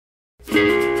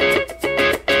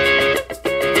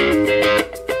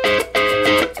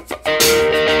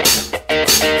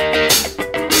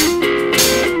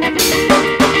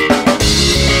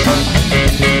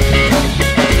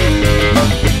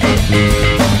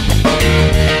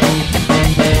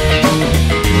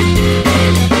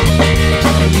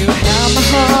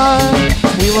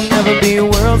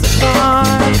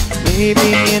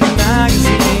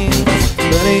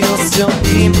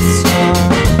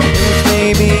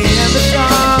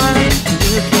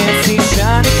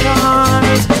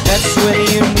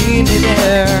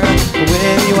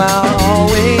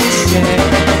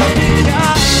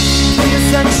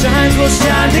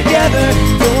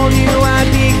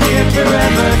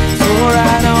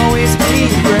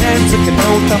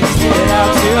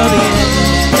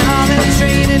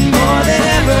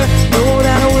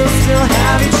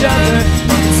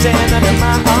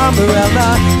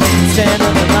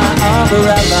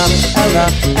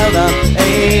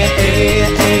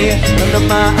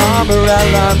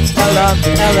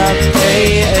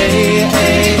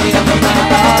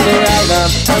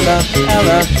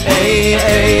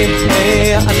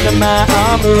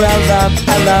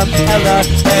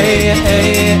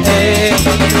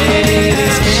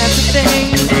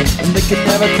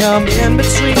Come in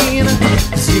between,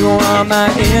 'cause you are my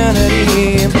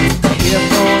entity, here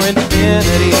for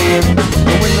infinity.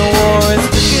 And when the war is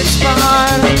took its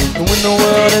part, and when the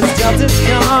world has dealt its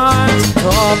cards,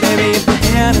 oh baby, if the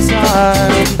hand is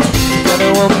hard, together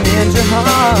we'll mend your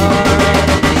heart.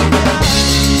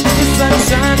 The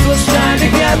sunshines will shine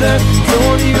together,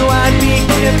 told you I'd be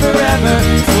here forever,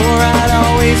 swore I'd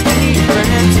always be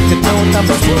friends. Took an oath,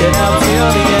 I'ma stick it out till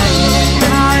the end.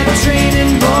 Now I'm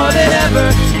training more than ever,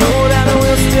 know that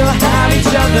we'll still have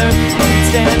each other.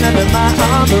 Stand under my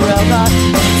umbrella,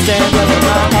 stand under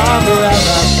my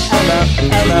umbrella, Ella,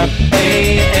 Ella,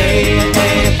 hey, hey,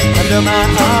 hey. Under my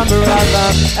umbrella,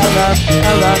 Ella,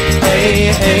 Ella,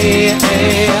 hey, hey,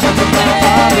 hey. Under my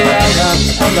umbrella,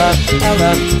 Ella,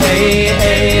 Ella, hey,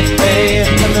 hey, hey.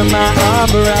 Under my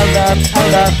umbrella,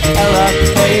 Ella, Ella,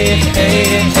 hey,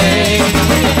 hey, hey.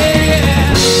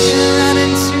 Run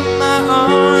into my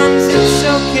arms, it's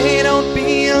okay, don't be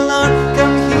alone.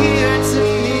 Come here to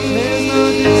me. There's no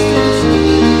distance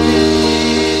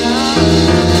between us.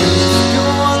 You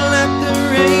won't let the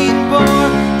rain pour.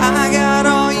 I got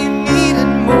all you need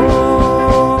and more.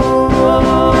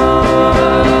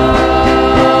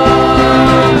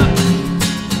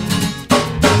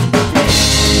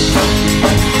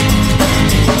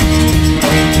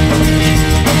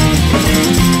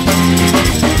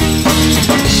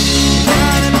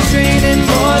 I'm training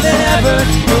more than ever,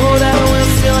 know that we'll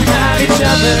still have each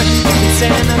other.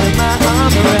 Stand under my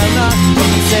umbrella,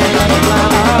 stand under my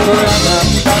umbrella,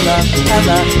 Ella,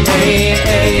 Ella, hey,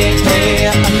 hey,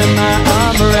 hey. Under my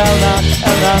umbrella,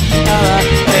 Ella, Ella,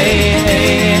 hey,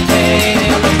 hey, hey.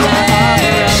 Under my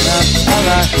umbrella,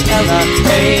 Ella, Ella,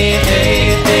 hey, hey,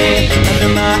 hey. Under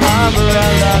my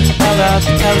umbrella, Ella,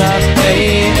 Ella.